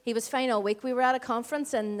He was fine all week. We were at a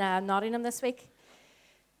conference in Nottingham this week,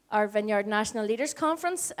 our Vineyard National Leaders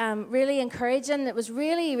Conference. Really encouraging. It was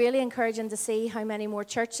really, really encouraging to see how many more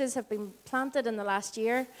churches have been planted in the last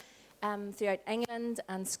year throughout England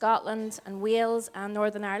and Scotland and Wales and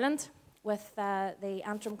Northern Ireland with the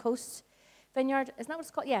Antrim Coast Vineyard. Isn't that what it's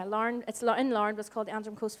called? Yeah, Larne. It's in Larne, but it's called the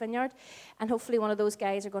Antrim Coast Vineyard. And hopefully one of those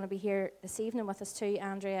guys are going to be here this evening with us too,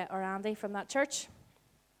 Andrea or Andy from that church.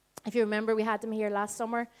 If you remember, we had them here last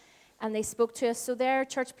summer, and they spoke to us. So their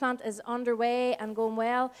church plant is underway and going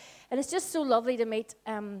well. And it's just so lovely to meet,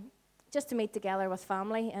 together with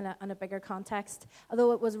family in a bigger context.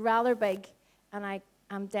 Although it was rather big, and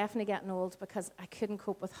I'm definitely getting old because I couldn't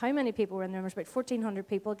cope with how many people were in there. There was about 1,400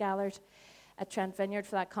 people gathered at Trent Vineyard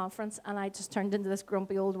for that conference, and I just turned into this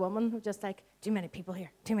grumpy old woman, just like, too many people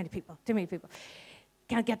here, too many people.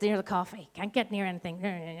 Can't get near the coffee, can't get near anything.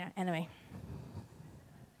 Anyway.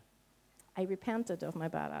 I repented of my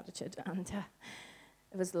bad attitude, and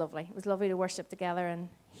it was lovely. It was lovely to worship together and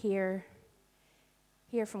hear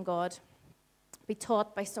from God, be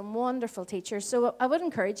taught by some wonderful teachers. So I would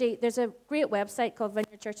encourage you, there's a great website called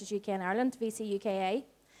Vineyard Churches UK in Ireland, VCUKA.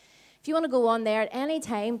 If you want to go on there at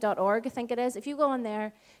anytime.org, I think it is, if you go on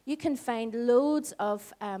there, you can find loads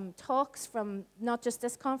of talks from not just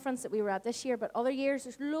this conference that we were at this year, but other years.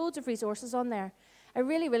 There's loads of resources on there. I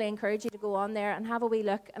really, really encourage you to go on there and have a wee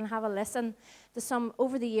look and have a listen to some.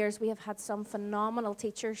 Over the years, we have had some phenomenal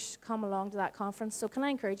teachers come along to that conference. So can I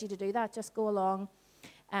encourage you to do that? Just go along.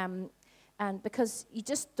 And because you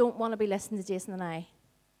just don't want to be listening to Jason and I.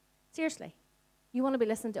 Seriously. You want to be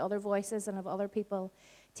listening to other voices and of other people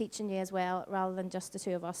teaching you as well, rather than just the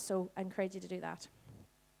two of us. So I encourage you to do that.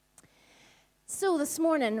 So this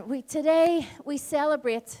morning, today we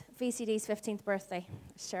celebrate VCD's 15th birthday.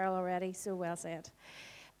 Cheryl already, so well said.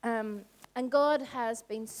 And God has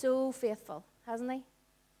been so faithful, hasn't he?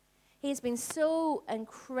 He's been so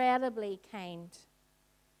incredibly kind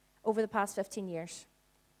over the past 15 years.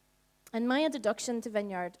 And my introduction to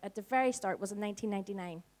Vineyard at the very start was in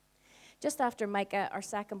 1999, just after Micah, our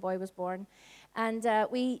second boy, was born. And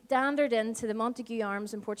we dandered into the Montague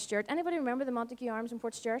Arms in Portstewart. Anybody remember the Montague Arms in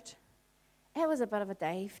Portstewart? It was a bit of a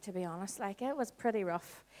dive, to be honest. It was pretty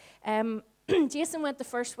rough. Jason went the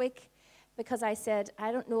first week because I said,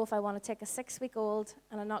 I don't know if I want to take a 6-week-old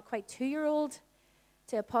and a not quite 2-year-old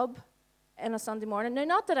to a pub on a Sunday morning. Now,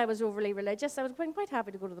 not that I was overly religious. I would have been quite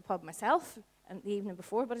happy to go to the pub myself the evening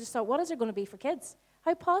before, but I just thought, what is there going to be for kids?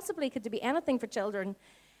 How possibly could there be anything for children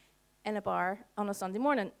in a bar on a Sunday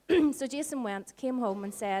morning? So Jason came home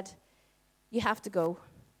and said, you have to go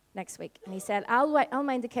next week. And he said, I'll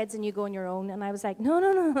mind the kids and you go on your own. And I was like, no,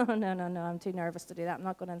 I'm too nervous to do that. I'm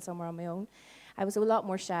not going in somewhere on my own. I was a lot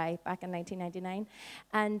more shy back in 1999.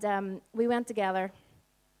 And we went together.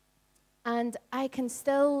 And I can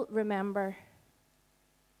still remember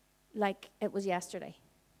like it was yesterday.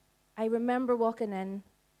 I remember walking in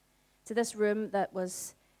to this room that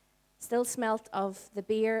was still smelt of the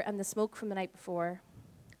beer and the smoke from the night before.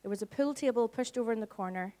 There was a pool table pushed over in the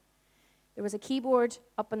corner. There was a keyboard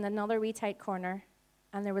up in another wee tight corner,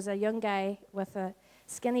 and there was a young guy with a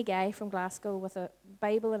skinny guy from Glasgow with a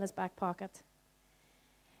Bible in his back pocket.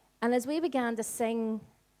 And as we began to sing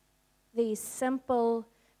these simple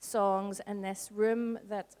songs in this room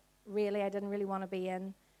that really I didn't really want to be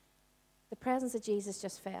in, the presence of Jesus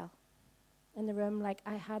just fell in the room like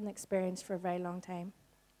I hadn't experienced for a very long time.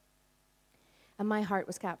 And my heart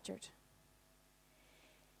was captured.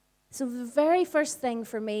 So the very first thing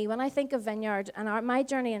for me, when I think of Vineyard and my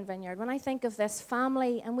journey in Vineyard, when I think of this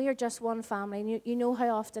family, and we are just one family, and you know how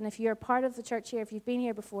often, if you're part of the church here, if you've been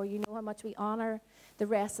here before, you know how much we honor the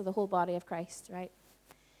rest of the whole body of Christ, right?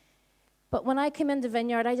 But when I came into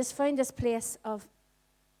Vineyard, I just found this place of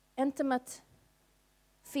intimate,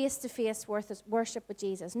 face-to-face worship with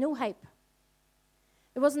Jesus. No hype.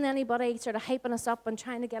 There wasn't anybody sort of hyping us up and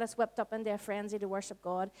trying to get us whipped up into a frenzy to worship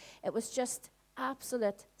God. It was just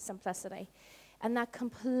absolute simplicity. And that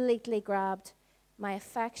completely grabbed my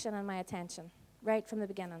affection and my attention right from the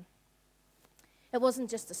beginning. It wasn't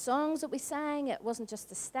just the songs that we sang, it wasn't just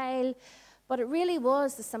the style, but it really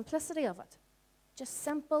was the simplicity of it. Just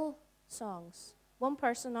simple songs. One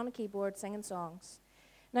person on a keyboard singing songs.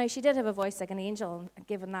 Now, she did have a voice like an angel, and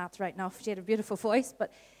given that right now, she had a beautiful voice,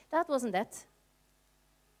 but that wasn't it.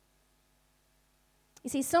 You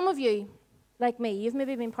see, some of you, like me, you've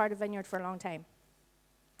maybe been part of Vineyard for a long time.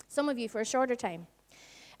 Some of you for a shorter time.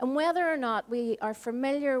 And whether or not we are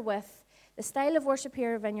familiar with the style of worship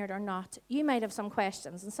here at Vineyard or not, you might have some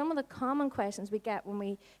questions. And some of the common questions we get when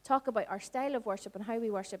we talk about our style of worship and how we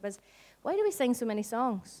worship is, why do we sing so many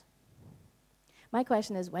songs? My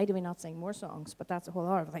question is, why do we not sing more songs? But that's a whole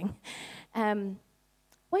other thing.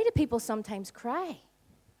 Why do people sometimes cry?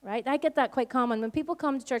 Right? I get that quite common. When people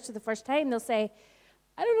come to church for the first time, they'll say,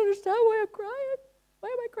 I don't understand why I'm crying. Why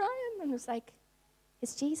am I crying? And it's like,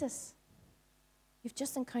 it's Jesus. You've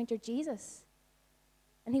just encountered Jesus.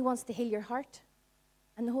 And he wants to heal your heart.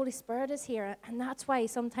 And the Holy Spirit is here. And that's why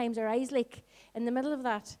sometimes our eyes leak in the middle of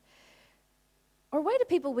that. Or why do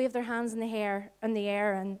people wave their hands in the air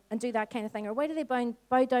and do that kind of thing? Or why do they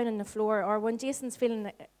bow down on the floor? Or when Jason's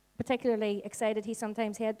feeling particularly excited, he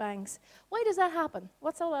sometimes headbangs. Why does that happen?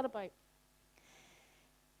 What's all that about?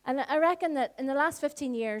 And I reckon that in the last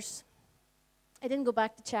 15 years, I didn't go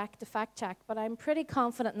back to fact check, but I'm pretty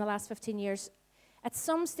confident in the last 15 years, at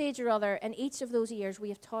some stage or other in each of those years, we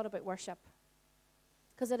have taught about worship.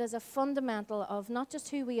 Because it is a fundamental of not just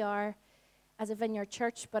who we are as a Vineyard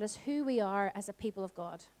Church, but as who we are as a people of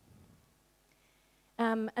God.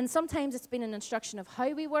 And sometimes it's been an instruction of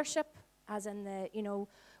how we worship, as in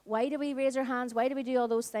why do we raise our hands? Why do we do all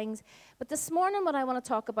those things? But this morning, what I want to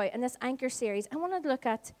talk about in this Anchor series, I want to look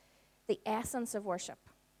at the essence of worship.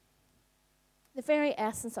 The very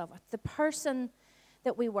essence of it. The person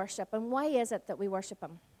that we worship. And why is it that we worship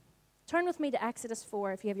him? Turn with me to Exodus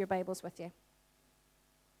 4 if you have your Bibles with you.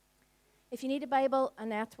 If you need a Bible,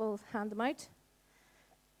 Annette will hand them out.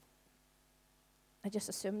 I just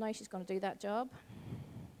assume now she's going to do that job.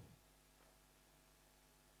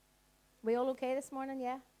 We all okay this morning?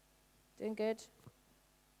 Yeah? Doing good?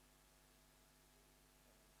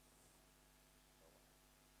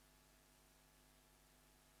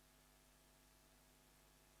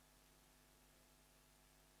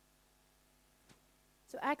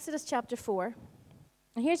 So Exodus chapter 4.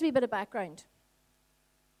 And here's a wee bit of background.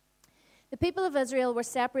 The people of Israel were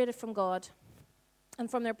separated from God and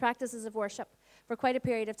from their practices of worship for quite a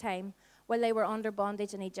period of time while they were under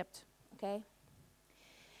bondage in Egypt. Okay?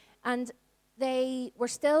 And they were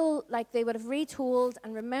still, they would have retold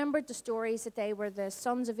and remembered the stories that they were the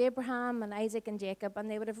sons of Abraham and Isaac and Jacob, and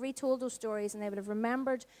they would have retold those stories and they would have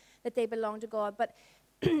remembered that they belonged to God. But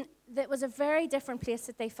it was a very different place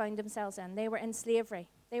that they found themselves in. They were in slavery.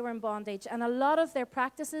 They were in bondage. And a lot of their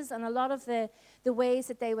practices and a lot of the ways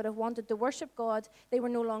that they would have wanted to worship God, they were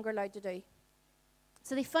no longer allowed to do.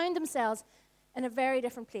 So they found themselves in a very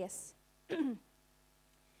different place.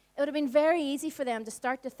 It would have been very easy for them to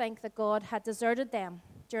start to think that God had deserted them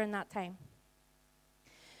during that time.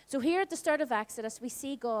 So here at the start of Exodus, we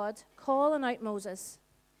see God calling out Moses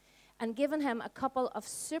and giving him a couple of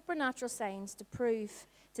supernatural signs to prove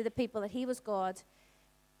to the people that he was God,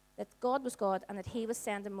 that God was God, and that he was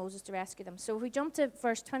sending Moses to rescue them. So if we jump to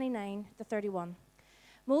verse 29 to 31.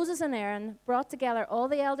 Moses and Aaron brought together all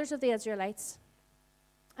the elders of the Israelites,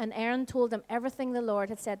 and Aaron told them everything the Lord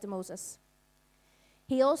had said to Moses.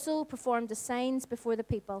 He also performed the signs before the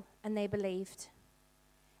people, and they believed.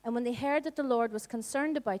 And when they heard that the Lord was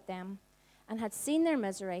concerned about them and had seen their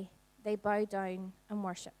misery, they bowed down and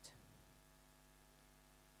worshipped.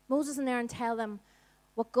 Moses and Aaron tell them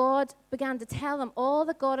what God began to tell them, all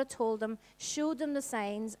that God had told them, showed them the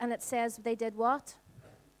signs, and it says they did what?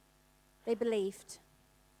 They believed.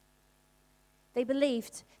 They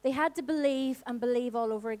believed. They had to believe and believe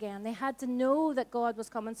all over again. They had to know that God was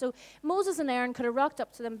coming. So Moses and Aaron could have rocked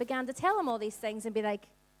up to them, began to tell them all these things and be like,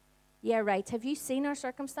 yeah, right, have you seen our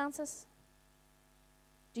circumstances?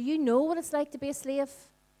 Do you know what it's like to be a slave?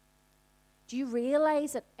 Do you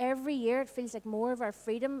realize that every year it feels like more of our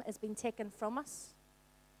freedom is being taken from us?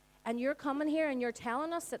 And you're coming here and you're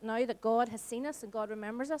telling us that now that God has seen us and God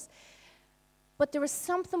remembers us. But there was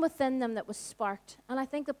something within them that was sparked. And I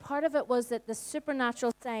think that part of it was that the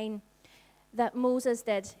supernatural sign that Moses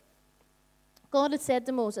did. God had said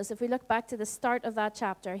to Moses, if we look back to the start of that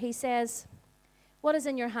chapter, he says, what is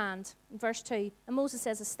in your hand? In verse 2. And Moses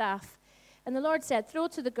says, a staff. And the Lord said, throw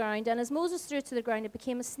it to the ground. And as Moses threw it to the ground, it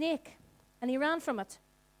became a snake. And he ran from it.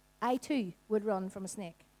 I too would run from a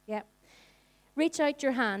snake. Yep. Reach out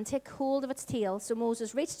your hand, take hold of its tail. So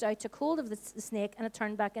Moses reached out, took hold of the snake, and it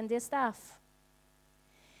turned back into a staff.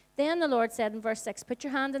 Then the Lord said in verse 6, put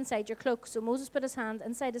your hand inside your cloak. So Moses put his hand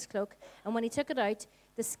inside his cloak, and when he took it out,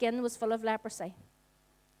 the skin was full of leprosy.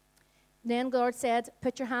 Then God said,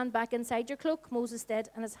 put your hand back inside your cloak. Moses did,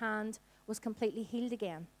 and his hand was completely healed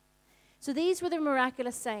again. So these were the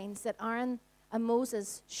miraculous signs that Aaron and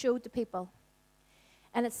Moses showed the people.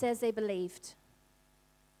 And it says they believed.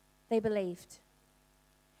 They believed.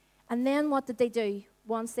 And then what did they do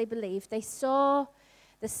once they believed? They saw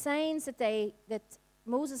the signs that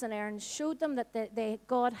Moses and Aaron showed them that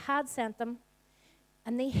God had sent them.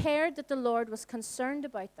 And they heard that the Lord was concerned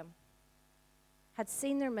about them, had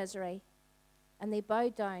seen their misery, and they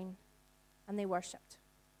bowed down and they worshipped.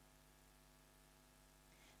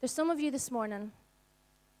 There's some of you this morning,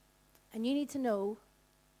 and you need to know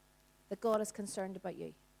that God is concerned about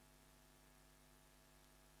you.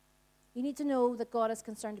 You need to know that God is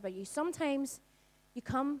concerned about you. Sometimes you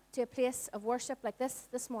come to a place of worship like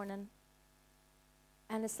this morning,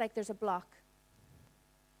 and it's like there's a block.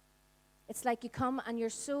 It's like you come and you're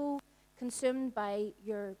so consumed by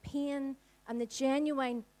your pain and the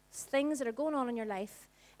genuine things that are going on in your life,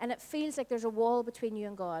 and it feels like there's a wall between you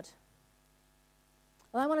and God.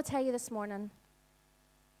 Well, I want to tell you this morning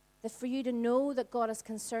that for you to know that God is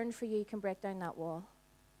concerned for you, you can break down that wall.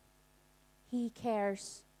 He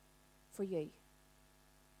cares for you.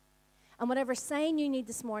 And whatever sign you need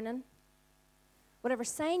this morning, whatever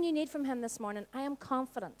sign you need from him this morning, I am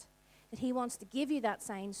confident that he wants to give you that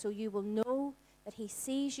sign so you will know that he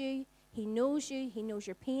sees you, he knows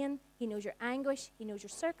your pain, he knows your anguish, he knows your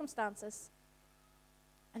circumstances,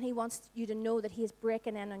 and he wants you to know that he is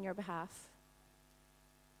breaking in on your behalf.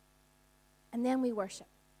 And then we worship.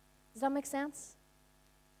 Does that make sense?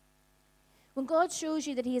 When God shows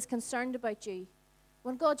you that he is concerned about you,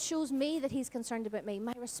 when God shows me that he's concerned about me,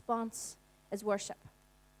 my response is worship.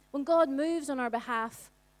 When God moves on our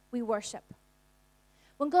behalf, we worship.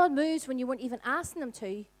 When God moves when you weren't even asking him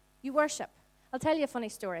to, you worship. I'll tell you a funny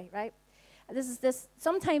story, right?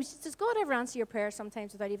 Sometimes, does God ever answer your prayer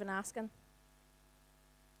sometimes without even asking?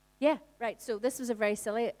 Yeah, right. So this was a very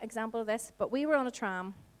silly example of this, but we were on a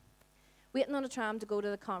tram, waiting on a tram to go to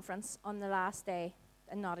the conference on the last day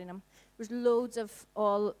in Nottingham. There was loads of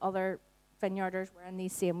all other vineyarders wearing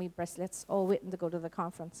these same wee bracelets, all waiting to go to the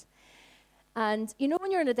conference. And you know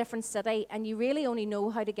when you're in a different city and you really only know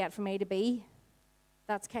how to get from A to B?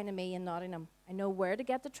 That's kind of me in Nottingham. I know where to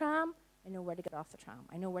get the tram. I know where to get off the tram.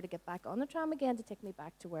 I know where to get back on the tram again to take me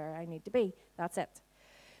back to where I need to be. That's it.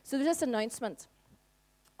 So there's this announcement.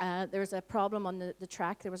 There was a problem on the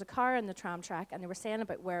track. There was a car in the tram track, and they were saying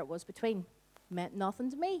about where it was between. Meant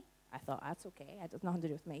nothing to me. I thought, that's okay. It has nothing to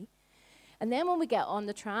do with me. And then when we get on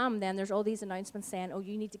the tram, then there's all these announcements saying, oh,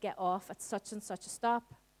 you need to get off at such and such a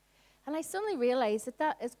stop. And I suddenly realized that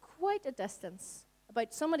that is quite a distance.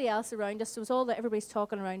 About somebody else around us. It was everybody's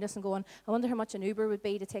talking around us and going, I wonder how much an Uber would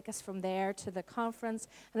be to take us from there to the conference.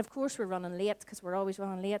 And of course we're running late because we're always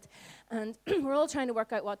running late. And we're all trying to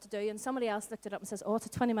work out what to do. And somebody else looked it up and says, oh, it's a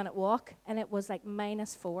 20-minute walk. And it was like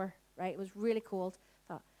 -4, right? It was really cold.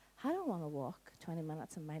 I thought, I don't want to walk 20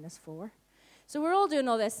 minutes and -4. So we're all doing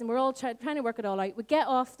all this and we're all trying to work it all out. We get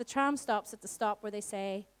off, the tram stops at the stop where they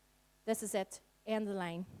say, this is it, end of the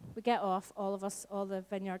line. We get off, all of us, all the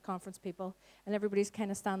Vineyard Conference people, and everybody's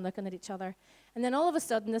kind of stand looking at each other. And then all of a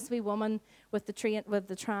sudden, this wee woman with the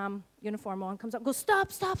tram uniform on comes up and goes,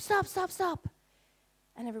 stop, stop, stop, stop, stop.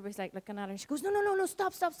 And everybody's like looking at her, and she goes, no, no, no, no,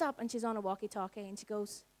 stop, stop, stop. And she's on a walkie-talkie, and she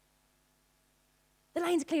goes, the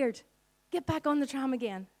line's cleared. Get back on the tram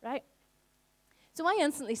again, right? So I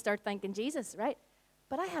instantly start thinking, Jesus, right?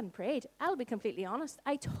 But I hadn't prayed. I'll be completely honest.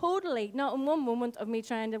 I totally, not in one moment of me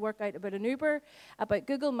trying to work out about an Uber, about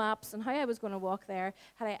Google Maps and how I was going to walk there,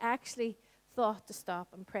 had I actually thought to stop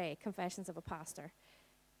and pray, Confessions of a Pastor.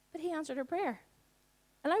 But he answered her prayer.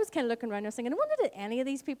 And I was kind of looking around and thinking, I wonder, did any of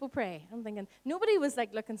these people pray? I'm thinking, nobody was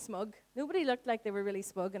like looking smug. Nobody looked like they were really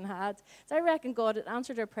smug and had. So I reckon God had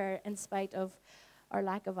answered her prayer in spite of our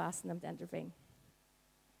lack of asking him to intervene.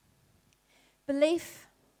 Belief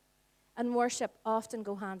and worship often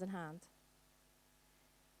go hand in hand.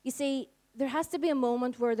 You see, there has to be a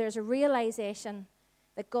moment where there's a realization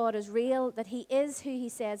that God is real, that he is who he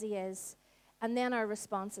says he is, and then our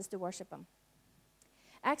response is to worship him.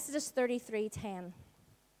 Exodus 33:10.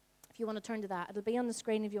 If you want to turn to that, it'll be on the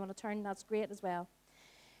screen. If you want to turn, that's great as well.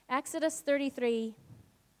 Exodus 33,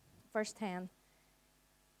 verse 10.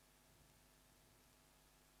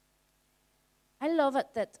 I love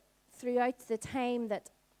it that throughout the time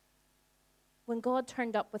that when God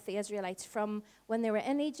turned up with the Israelites, from when they were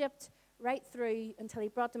in Egypt right through until he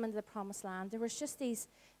brought them into the promised land, there was just these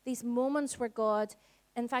moments where God,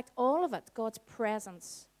 in fact, all of it, God's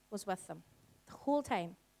presence was with them the whole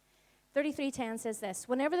time. 33:10 says this,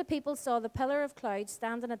 whenever the people saw the pillar of cloud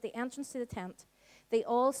standing at the entrance to the tent, they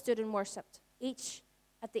all stood and worshipped, each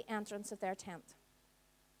at the entrance of their tent.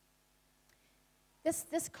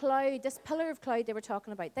 This cloud, this pillar of cloud they were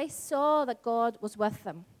talking about, they saw that God was with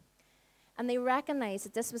them. And they recognized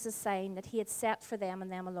that this was a sign that he had set for them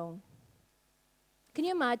and them alone. Can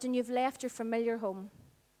you imagine you've left your familiar home,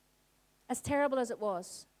 as terrible as it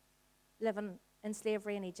was, living in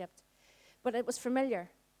slavery in Egypt, but it was familiar.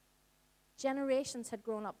 Generations had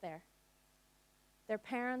grown up there. Their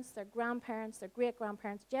parents, their grandparents, their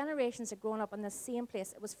great-grandparents, generations had grown up in the same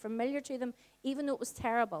place. It was familiar to them, even though it was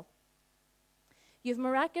terrible. You've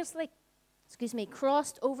miraculously,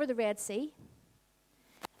 crossed over the Red Sea.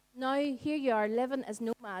 Now here you are living as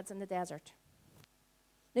nomads in the desert.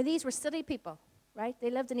 Now these were city people, right? They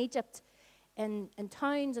lived in Egypt in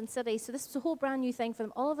towns and cities. So this was a whole brand new thing for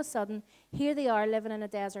them. All of a sudden, here they are living in a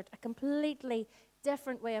desert, a completely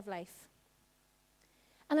different way of life.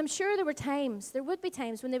 And I'm sure there would be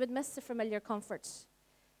times when they would miss the familiar comforts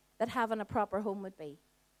that having a proper home would be.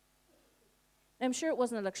 I'm sure it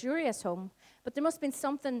wasn't a luxurious home, but there must have been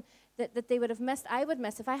something that they would have missed. I would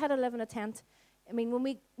miss if I had to live in a tent. I mean,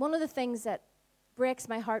 one of the things that breaks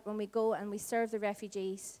my heart when we go and we serve the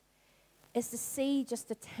refugees is to see just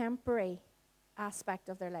the temporary aspect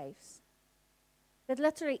of their lives. That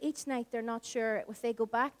literally each night they're not sure if they go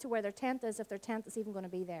back to where their tent is, if their tent is even going to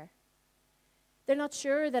be there. They're not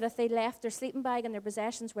sure that if they left their sleeping bag and their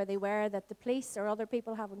possessions where they were, that the police or other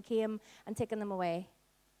people haven't came and taken them away.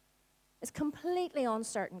 It's completely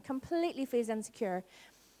uncertain, completely feels insecure.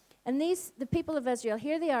 And the people of Israel,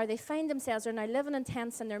 here they are, they find themselves, they're now living in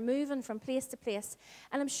tents and they're moving from place to place.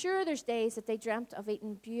 And I'm sure there's days that they dreamt of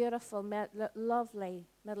eating beautiful, lovely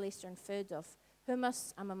Middle Eastern food, of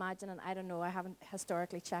hummus, I'm imagining, I don't know, I haven't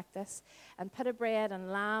historically checked this, and pita bread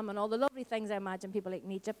and lamb and all the lovely things I imagine people eat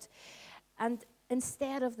in Egypt. And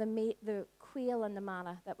instead of the meat, the quail and the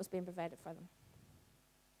manna that was being provided for them.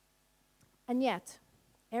 And yet,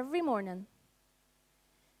 every morning,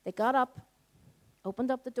 they got up, opened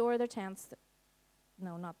up the door of their tents.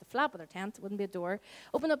 No, not the flap of their tent. It wouldn't be a door.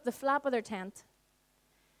 Opened up the flap of their tent.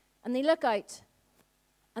 And they look out.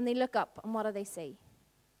 And they look up. And what do they see?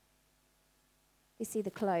 They see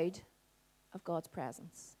the cloud of God's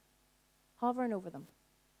presence hovering over them.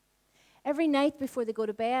 Every night before they go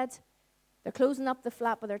to bed, they're closing up the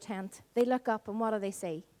flap of their tent. They look up. And what do they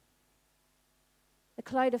see? The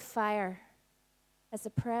cloud of fire as the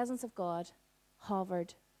presence of God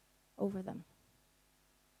hovered over them.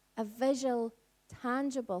 A visual,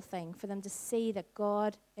 tangible thing for them to see that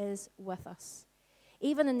God is with us.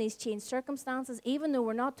 Even in these changed circumstances, even though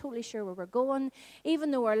we're not totally sure where we're going,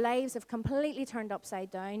 even though our lives have completely turned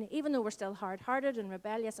upside down, even though we're still hard-hearted and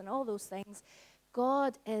rebellious and all those things,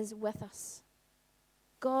 God is with us.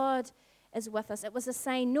 God is with us. It was a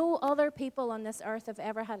sign. No other people on this earth have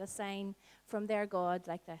ever had a sign from their God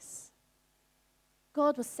like this.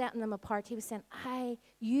 God was setting them apart. He was saying,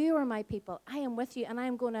 you are my people. I am with you, and I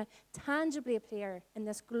am going to tangibly appear in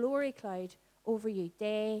this glory cloud over you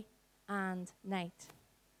day and night.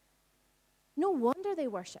 No wonder they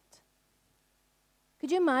worshipped.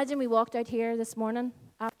 Could you imagine we walked out here this morning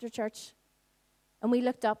after church, and we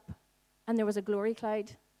looked up, and there was a glory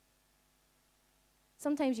cloud?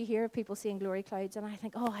 Sometimes you hear of people seeing glory clouds, and I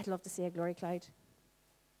think, I'd love to see a glory cloud.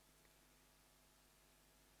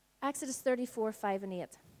 Exodus 34, 5 and 8.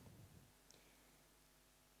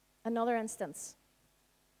 Another instance.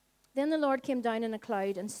 Then the Lord came down in a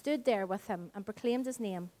cloud and stood there with him and proclaimed his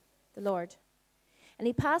name, the Lord. And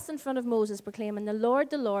he passed in front of Moses, proclaiming, the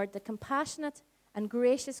Lord, the compassionate and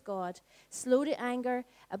gracious God, slow to anger,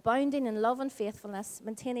 abounding in love and faithfulness,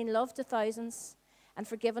 maintaining love to thousands, and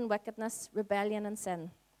forgiving wickedness, rebellion, and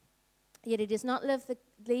sin. Yet he does not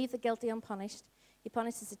leave the guilty unpunished. He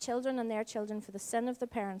punishes the children and their children for the sin of the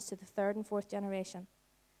parents to the third and fourth generation.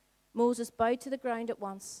 Moses bowed to the ground at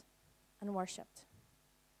once and worshipped.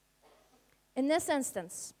 In this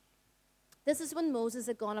instance, this is when Moses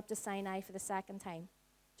had gone up to Sinai for the second time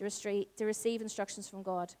to receive instructions from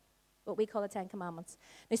God, what we call the Ten Commandments.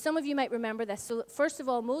 Now, some of you might remember this. So, first of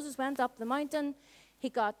all, Moses went up the mountain.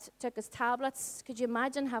 He took his tablets. Could you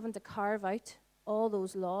imagine having to carve out all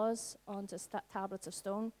those laws onto tablets of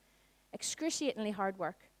stone? Excruciatingly hard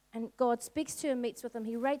work. And God speaks to him, meets with him.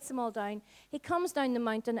 He writes them all down. He comes down the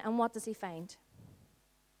mountain, and what does he find?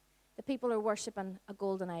 The people are worshipping a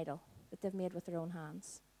golden idol that they've made with their own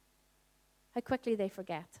hands. How quickly they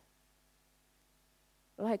forget.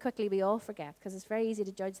 Well, how quickly we all forget, because it's very easy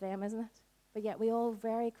to judge them, isn't it? But yet we all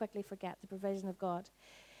very quickly forget the provision of God.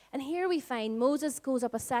 And here we find Moses goes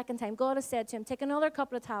up a second time. God has said to him, take another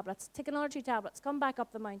couple of tablets, take another 2 tablets, come back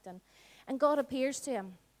up the mountain. And God appears to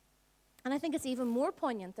him. And I think it's even more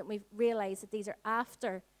poignant that we realize that these are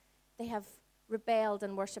after they have rebelled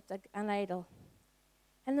and worshipped an idol.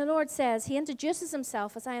 And the Lord says, he introduces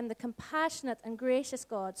himself as I am the compassionate and gracious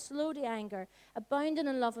God, slow to anger, abounding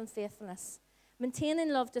in love and faithfulness,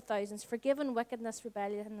 maintaining love to thousands, forgiving wickedness,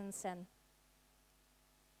 rebellion, and sin.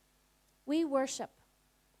 We worship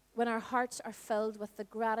when our hearts are filled with the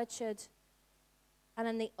gratitude and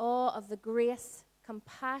in the awe of the grace,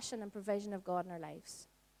 compassion, and provision of God in our lives.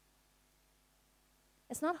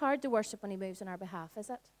 It's not hard to worship when he moves on our behalf, is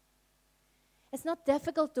it? It's not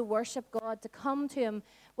difficult to worship God, to come to Him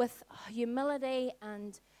with humility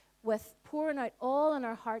and with pouring out all in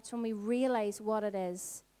our hearts when we realize what it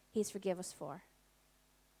is He's forgiven us for.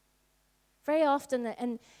 Very often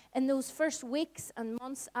in those first weeks and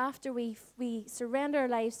months after we surrender our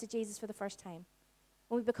lives to Jesus for the first time,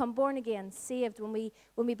 when we become born again, saved, when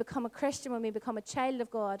we become a Christian, when we become a child of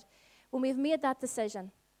God, when we've made that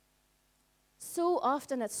decision, so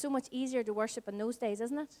often it's so much easier to worship in those days,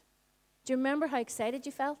 isn't it? Do you remember how excited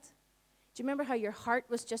you felt? Do you remember how your heart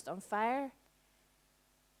was just on fire?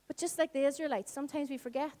 But just like the Israelites, sometimes we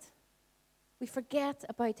forget. We forget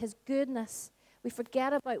about His goodness. We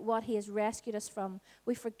forget about what He has rescued us from.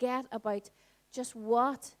 We forget about just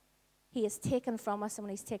what He has taken from us and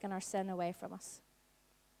when He's taken our sin away from us.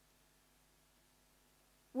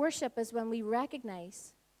 Worship is when we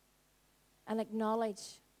recognize and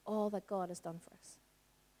acknowledge all that God has done for us.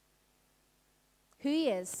 Who He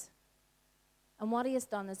is and what He has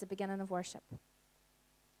done is the beginning of worship.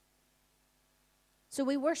 So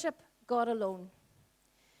we worship God alone.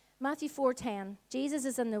 Matthew 4:10, Jesus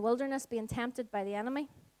is in the wilderness being tempted by the enemy,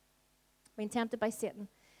 being tempted by Satan.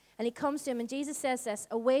 And He comes to him and Jesus says this,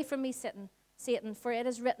 "Away from me, Satan, for it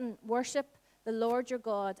is written, worship the Lord your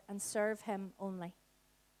God and serve Him only."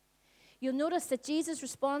 You'll notice that Jesus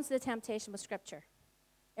responds to the temptation with Scripture.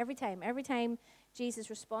 Every time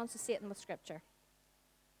Jesus responds to Satan with Scripture.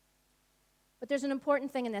 But there's an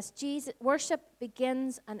important thing in this. Worship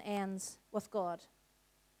begins and ends with God.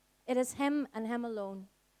 It is Him and Him alone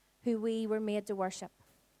who we were made to worship.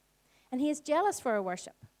 And He is jealous for our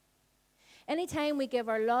worship. Anytime we give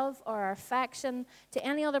our love or our affection to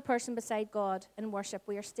any other person beside God in worship,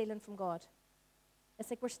 we are stealing from God.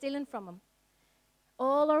 It's like we're stealing from Him.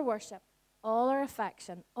 All our worship, all our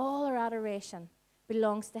affection, all our adoration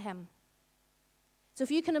belongs to Him. So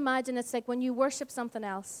if you can imagine, it's like when you worship something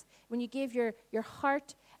else, when you give your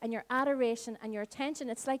heart and your adoration and your attention,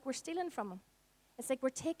 it's like we're stealing from Him. It's like we're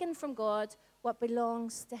taking from God what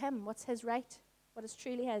belongs to Him, what's His right, what is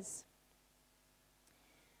truly His.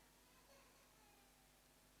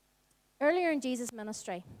 Earlier in Jesus'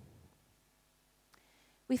 ministry,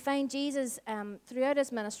 we find Jesus, throughout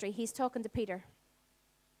His ministry, He's talking to Peter.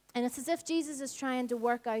 And it's as if Jesus is trying to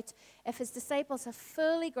work out if His disciples have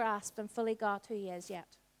fully grasped and fully got who He is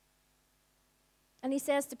yet. And He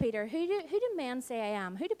says to Peter, who do men say I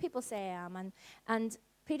am? Who do people say I am? And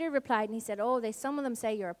Peter replied and he said, some of them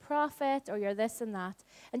say you're a prophet or you're this and that.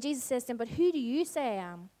 And Jesus says to him, but who do you say I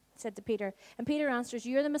am? Said to Peter. And Peter answers,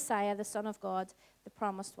 you're the Messiah, the Son of God, the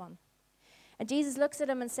promised one. And Jesus looks at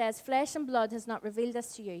him and says, flesh and blood has not revealed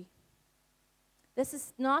this to you. This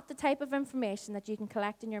is not the type of information that you can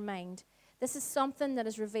collect in your mind. This is something that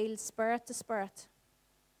is revealed spirit to spirit.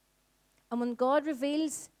 And when God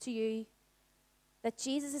reveals to you that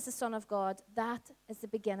Jesus is the Son of God, that is the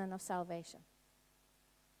beginning of salvation.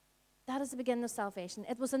 That is the beginning of salvation.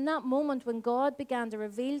 It was in that moment when God began to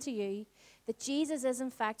reveal to you that Jesus is in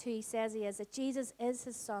fact who He says He is, that Jesus is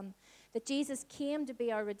His Son, that Jesus came to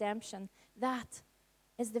be our redemption. That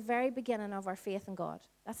is the very beginning of our faith in God.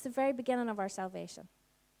 That's the very beginning of our salvation.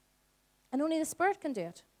 And only the Spirit can do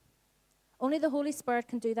it. Only the Holy Spirit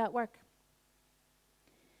can do that work.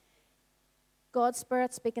 God's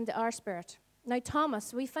Spirit speaking to our spirit. Now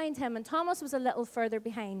Thomas, we find him, and Thomas was a little further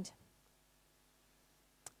behind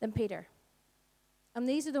than Peter. And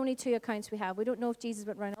these are the only two accounts we have. We don't know if Jesus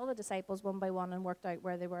went around all the disciples one by one and worked out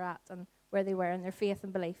where they were at and where they were in their faith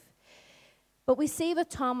and belief. But we see with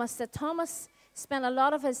Thomas that Thomas spent a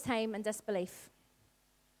lot of his time in disbelief.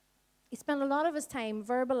 He spent a lot of his time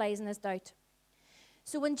verbalizing his doubt.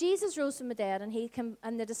 So when Jesus rose from the dead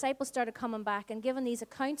and the disciples started coming back and giving these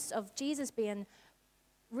accounts of Jesus being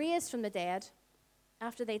raised from the dead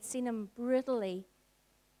after they'd seen Him brutally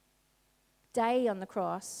die on the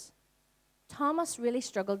cross, Thomas really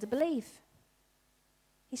struggled to believe.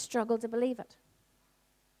 He struggled to believe it.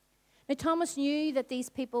 Now, Thomas knew that these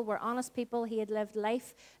people were honest people. He had lived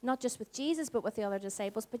life not just with Jesus, but with the other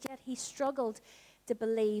disciples, but yet he struggled to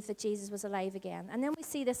believe that Jesus was alive again. And then we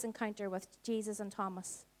see this encounter with Jesus and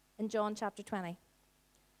Thomas in John chapter 20,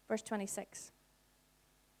 verse 26.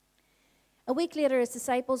 A week later, His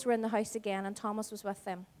disciples were in the house again, and Thomas was with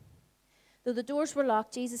them. Though the doors were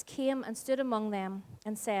locked, Jesus came and stood among them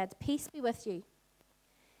and said, peace be with you.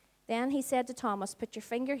 Then He said to Thomas, put your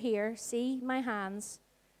finger here, see my hands.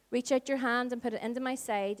 Reach out your hand and put it into my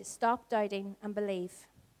side. Stop doubting and believe.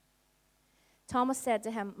 Thomas said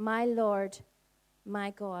to Him, my Lord, my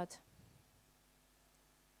God.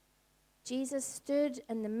 Jesus stood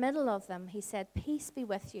in the middle of them. He said, peace be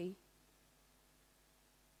with you.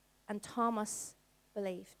 And Thomas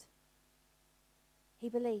believed. He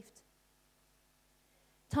believed.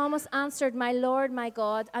 Thomas answered, "My Lord, my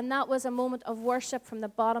God." And that was a moment of worship from the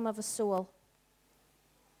bottom of his soul.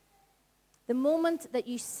 The moment that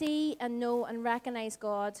you see and know and recognize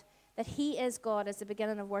God, that he is God, is the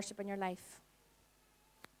beginning of worship in your life.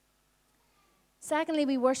 Secondly,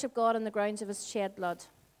 we worship God on the grounds of his shed blood.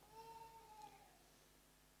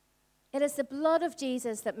 It is the blood of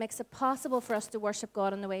Jesus that makes it possible for us to worship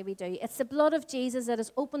God in the way we do. It's the blood of Jesus that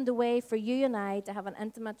has opened the way for you and I to have an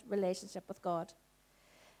intimate relationship with God.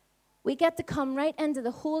 We get to come right into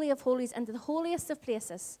the Holy of Holies, into the holiest of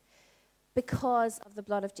places, because of the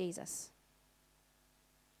blood of Jesus.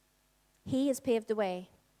 He has paved the way.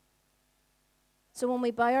 So when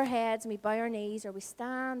we bow our heads and we bow our knees, or we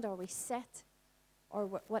stand or we sit, or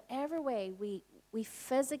whatever way we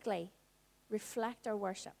physically reflect our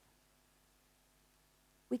worship,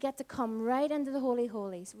 we get to come right into the Holy of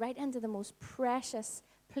Holies, right into the most precious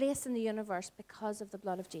place in the universe because of the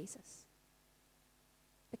blood of Jesus,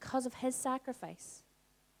 because of his sacrifice.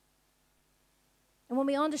 And when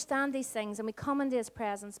we understand these things and we come into his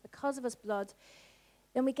presence because of his blood,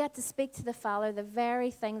 then we get to speak to the Father the very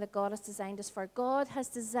thing that God has designed us for. God has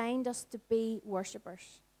designed us to be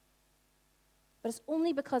worshippers. But it's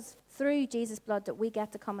only because through Jesus' blood that we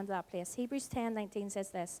get to come into that place. Hebrews 10:19 says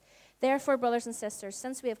this: "Therefore, brothers and sisters,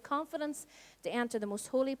 since we have confidence to enter the most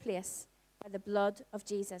holy place by the blood of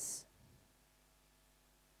Jesus."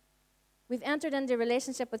 We've entered into a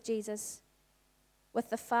relationship with Jesus, with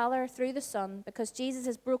the Father through the Son, because Jesus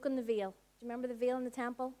has broken the veil. Do you remember the veil in the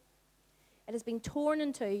temple? It has been torn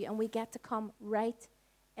in two, and we get to come right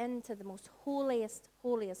into the most holiest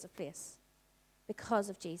of place because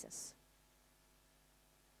of Jesus.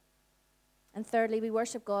 And thirdly, we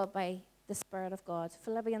worship God by the Spirit of God.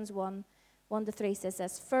 Philippians 1:1-3 says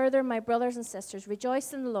this: "Further, my brothers and sisters,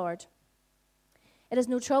 rejoice in the Lord. It is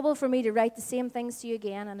no trouble for me to write the same things to you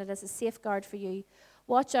again, and it is a safeguard for you.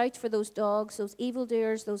 Watch out for those dogs, those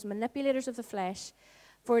evildoers, those manipulators of the flesh,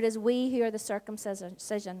 for it is we who are the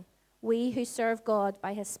circumcision, we who serve God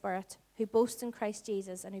by his Spirit, who boast in Christ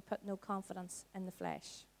Jesus, and who put no confidence in the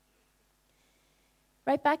flesh."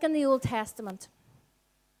 Right back in the Old Testament,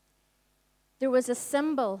 there was a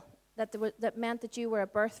symbol that meant that you were a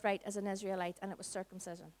birthright as an Israelite, and it was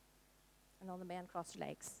circumcision. And all the men crossed their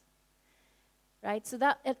legs. Right? So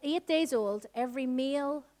that at 8 days old, every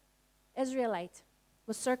male Israelite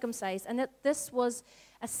was circumcised. And this was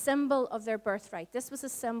a symbol of their birthright. This was a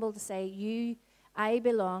symbol to say, I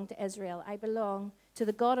belong to Israel. I belong to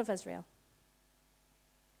the God of Israel.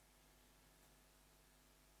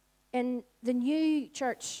 In the new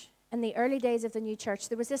church, in the early days of the new church,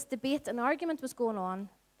 there was this debate, an argument was going on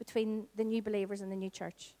between the new believers and the new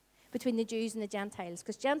church, between the Jews and the Gentiles,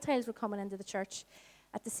 because Gentiles were coming into the church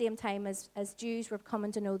at the same time as Jews were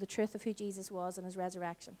coming to know the truth of who Jesus was and his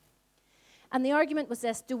resurrection. And the argument was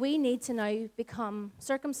this: do we need to now become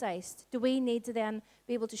circumcised? Do we need to then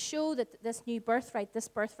be able to show that this new birthright, this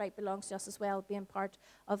birthright belongs to us as well, being part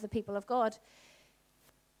of the people of God?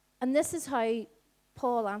 And this is how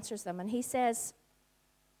Paul answers them. And he says,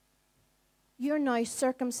 you're now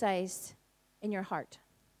circumcised in your heart.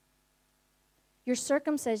 Your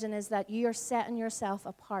circumcision is that you are setting yourself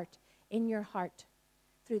apart in your heart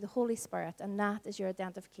through the Holy Spirit, and that is your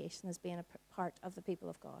identification as being a part of the people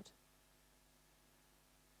of God.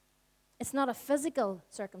 It's not a physical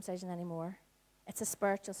circumcision anymore. It's a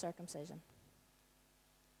spiritual circumcision.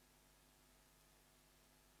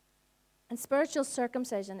 And spiritual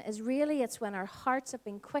circumcision is really, it's when our hearts have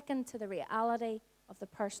been quickened to the reality of the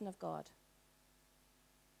person of God.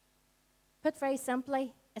 Put very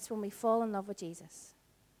simply, it's when we fall in love with Jesus.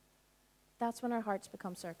 That's when our hearts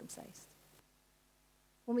become circumcised.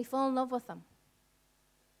 When we fall in love with him.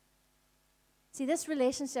 See, this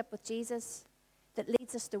relationship with Jesus that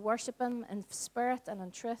leads us to worship him in spirit and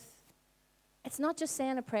in truth, it's not just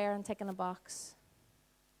saying a prayer and ticking a box.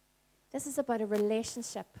 This is about a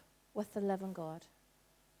relationship with the living God.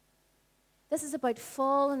 This is about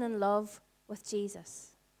falling in love with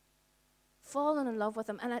Jesus. Falling in love with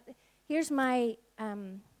him. And here's my,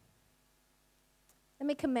 let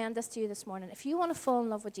me commend this to you this morning. If you want to fall in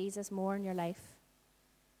love with Jesus more in your life,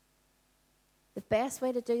 the best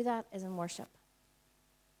way to do that is in worship.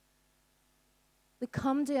 We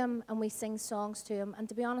come to him and we sing songs to him. And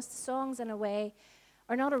to be honest, the songs in a way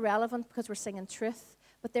are not irrelevant because we're singing truth,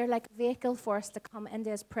 but they're like a vehicle for us to come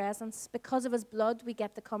into his presence. Because of his blood, we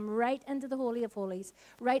get to come right into the Holy of Holies,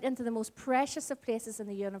 right into the most precious of places in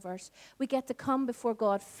the universe. We get to come before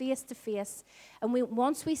God face to face. And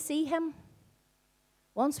once we see him,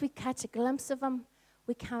 once we catch a glimpse of him,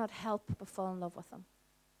 we cannot help but fall in love with him.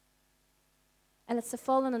 And it's the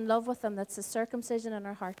falling in love with him that's the circumcision in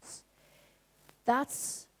our hearts.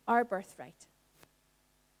 That's our birthright.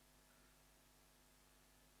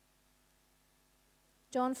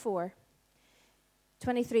 John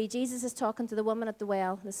 4:23. Jesus is talking to the woman at the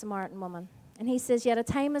well, the Samaritan woman. And he says, "Yet a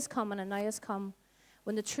time is coming, and now has come,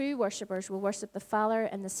 when the true worshippers will worship the Father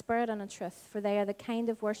in the Spirit and in truth, for they are the kind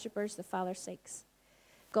of worshippers the Father seeks.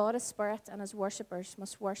 God is spirit, and his worshippers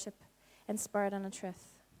must worship in spirit and in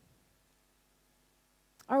truth."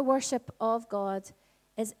 Our worship of God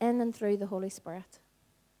is in and through the Holy Spirit.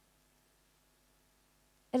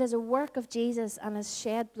 It is a work of Jesus and his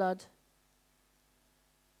shed blood.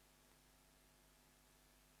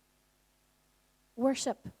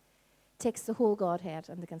 Worship takes the whole Godhead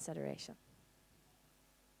into consideration.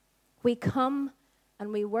 We come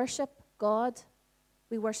and we worship God.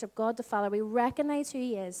 We worship God the Father. We recognize who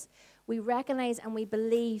he is. We recognize and we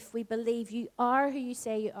believe. We believe you are who you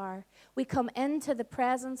say you are. We come into the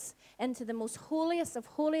presence, into the most holiest of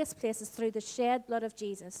holiest places through the shed blood of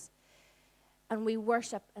Jesus. And we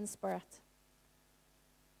worship in spirit.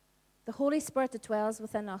 The Holy Spirit that dwells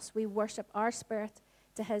within us, we worship our spirit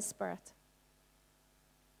to his spirit.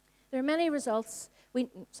 There are many results. We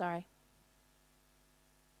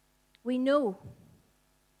know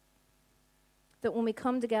that when we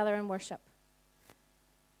come together and worship,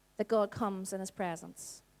 that God comes in his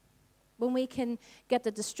presence. When we can get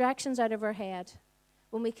the distractions out of our head,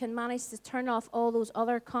 when we can manage to turn off all those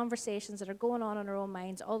other conversations that are going on in our own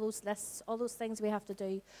minds, all those lists, all those things we have to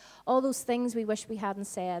do, all those things we wish we hadn't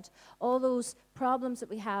said, all those problems that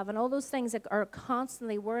we have, and all those things that are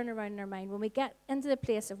constantly whirring around in our mind, when we get into the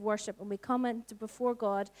place of worship and we come into before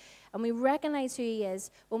God and we recognize who he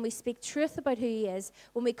is, when we speak truth about who he is,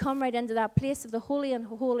 when we come right into that place of the holy and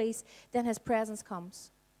holies, then his presence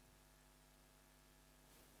comes.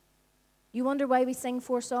 You wonder why we sing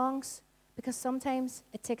 4 songs? Because sometimes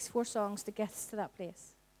it takes 4 songs to get us to that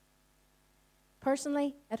place.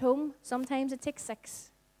 Personally, at home, sometimes it takes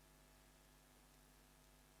 6.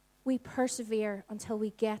 We persevere until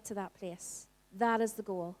we get to that place. That is the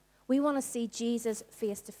goal. We want to see Jesus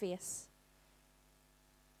face to face.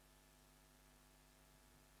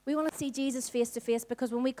 We want to see Jesus face to face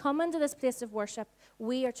because when we come into this place of worship,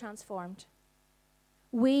 we are transformed.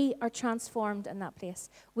 We are transformed in that place.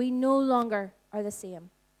 We no longer are the same.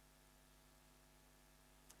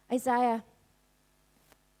 Isaiah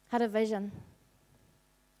had a vision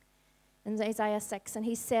in Isaiah 6, and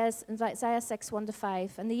he says in Isaiah 6,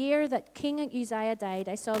 1-5, "In the year that King Uzziah died,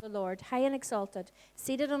 I saw the Lord, high and exalted,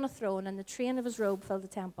 seated on a throne, and the train of his robe filled the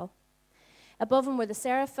temple. Above him were the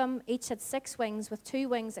seraphim, each had 6 wings, with 2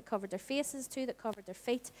 wings that covered their faces, 2 that covered their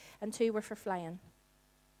feet, and 2 were for flying."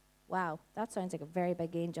 Wow, that sounds like a very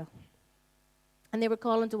big angel. "And they were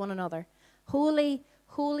calling to one another, 'Holy,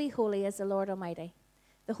 holy, holy is the Lord Almighty.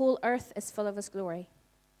 The whole earth is full of his glory.'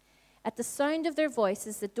 At the sound of their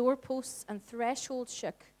voices, the doorposts and thresholds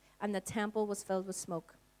shook, and the temple was filled with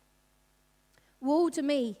smoke. 'Woe to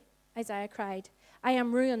me,' Isaiah cried. 'I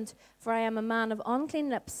am ruined, for I am a man of unclean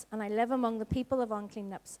lips, and I live among the people of unclean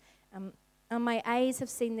lips. And my eyes have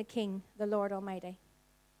seen the King, the Lord Almighty.'"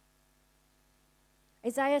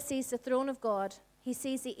 Isaiah sees the throne of God. He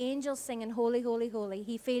sees the angels singing, "Holy, holy, holy."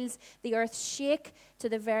 He feels the earth shake to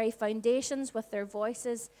the very foundations with their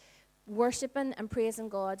voices, worshiping and praising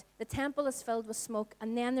God. The temple is filled with smoke,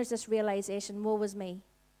 and then there's this realization, woe is me.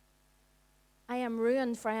 I am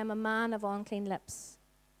ruined, for I am a man of unclean lips.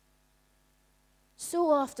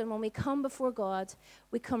 So often when we come before God,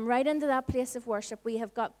 we come right into that place of worship. We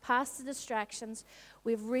have got past the distractions.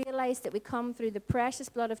 We've realized that we come through the precious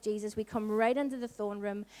blood of Jesus. We come right into the throne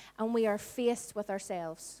room, and we are faced with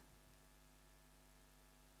ourselves.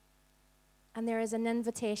 And there is an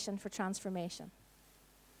invitation for transformation.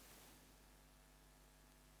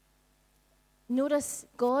 Notice,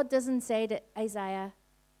 God doesn't say to Isaiah,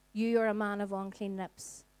 "You are a man of unclean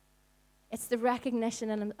lips." It's the recognition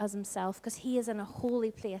in him as himself, because he is in a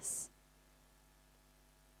holy place.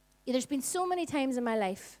 There's been so many times in my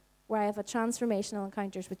life where I have had transformational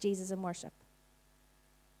encounters with Jesus in worship.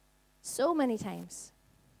 So many times.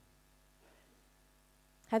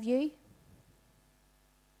 Have you?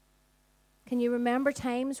 Can you remember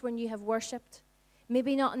times when you have worshipped?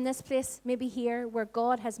 Maybe not in this place, maybe here, where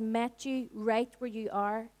God has met you right where you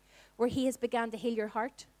are, where he has begun to heal your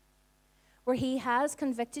heart, where he has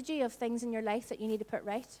convicted you of things in your life that you need to put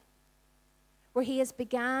right, where he has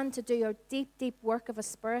begun to do a deep, deep work of a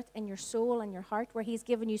spirit in your soul and your heart, where he's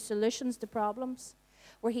given you solutions to problems,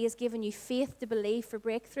 where he has given you faith to believe for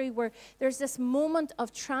breakthrough, where there's this moment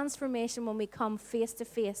of transformation when we come face to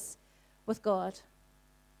face with God.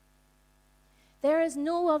 There is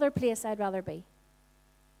no other place I'd rather be.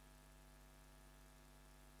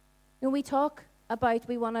 You know, we talk about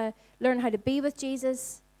we want to learn how to be with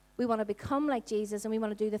Jesus, we want to become like Jesus, and we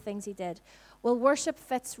want to do the things he did. Well, worship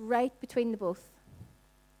fits right between the both.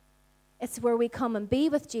 It's where we come and be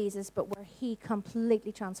with Jesus, but where he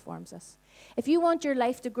completely transforms us. If you want your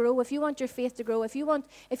life to grow, if you want your faith to grow, if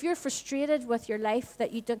you're frustrated with your life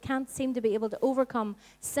that you can't seem to be able to overcome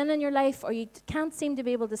sin in your life, or you can't seem to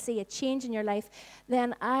be able to see a change in your life,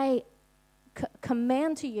 then I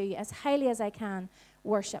commend to you as highly as I can,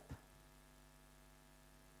 worship.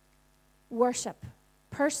 Worship.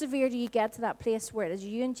 Persevere till you get to that place where it is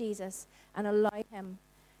you and Jesus, and allow him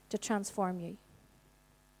to transform you.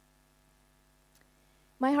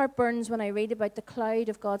 My heart burns when I read about the cloud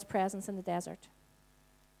of God's presence in the desert.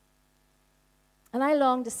 And I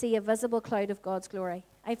long to see a visible cloud of God's glory.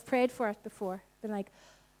 I've prayed for it before. Been like,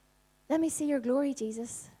 let me see your glory,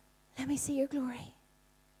 Jesus. Let me see your glory.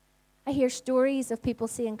 I hear stories of people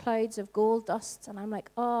seeing clouds of gold dust, and I'm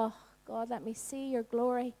like, oh, God, let me see your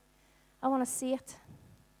glory. I want to see it.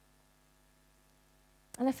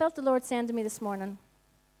 And I felt the Lord saying to me this morning,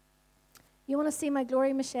 you want to see my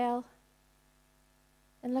glory, Michelle?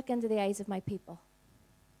 And look into the eyes of my people.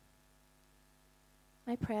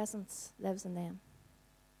 My presence lives in them.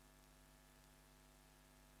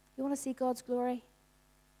 You want to see God's glory?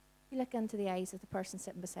 You look into the eyes of the person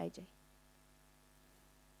sitting beside you.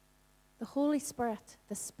 The Holy Spirit,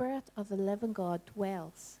 the Spirit of the living God,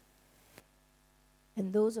 dwells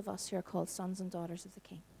in those of us who are called sons and daughters of the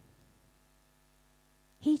King.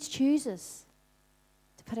 He chooses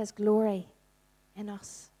to put his glory in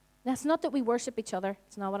us. Now, it's not that we worship each other.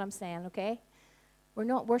 It's not what I'm saying, okay? We're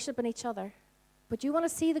not worshiping each other. But you want to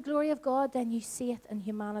see the glory of God, then you see it in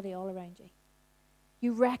humanity all around you.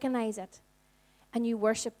 You recognize it, and you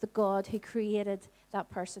worship the God who created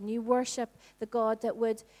that person. You worship the God that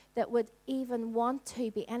would even want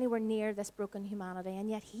to be anywhere near this broken humanity,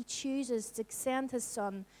 and yet he chooses to send his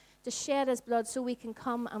son to shed his blood so we can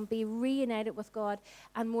come and be reunited with God,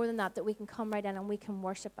 and more than that we can come right in and we can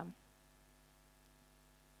worship him.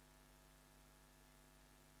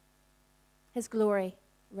 His glory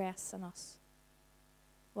rests on us.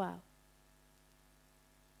 Wow.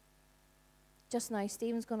 Just now,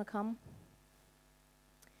 Stephen's going to come.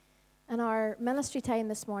 And our ministry time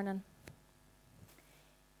this morning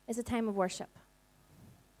is a time of worship.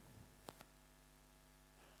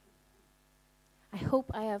 I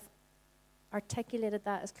hope I have articulated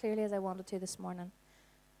that as clearly as I wanted to this morning,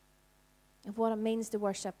 of what it means to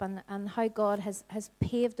worship, and how God has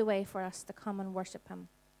paved the way for us to come and worship him.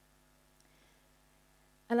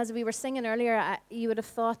 And as we were singing earlier, you would have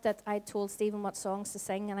thought that I told Stephen what songs to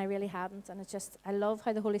sing, and I really hadn't. And it's just, I love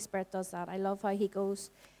how the Holy Spirit does that. I love how he goes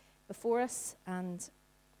before us. And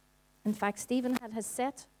in fact, Stephen had his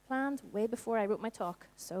set planned way before I wrote my talk.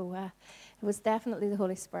 So it was definitely the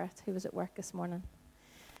Holy Spirit who was at work this morning.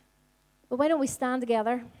 But why don't we stand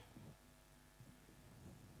together?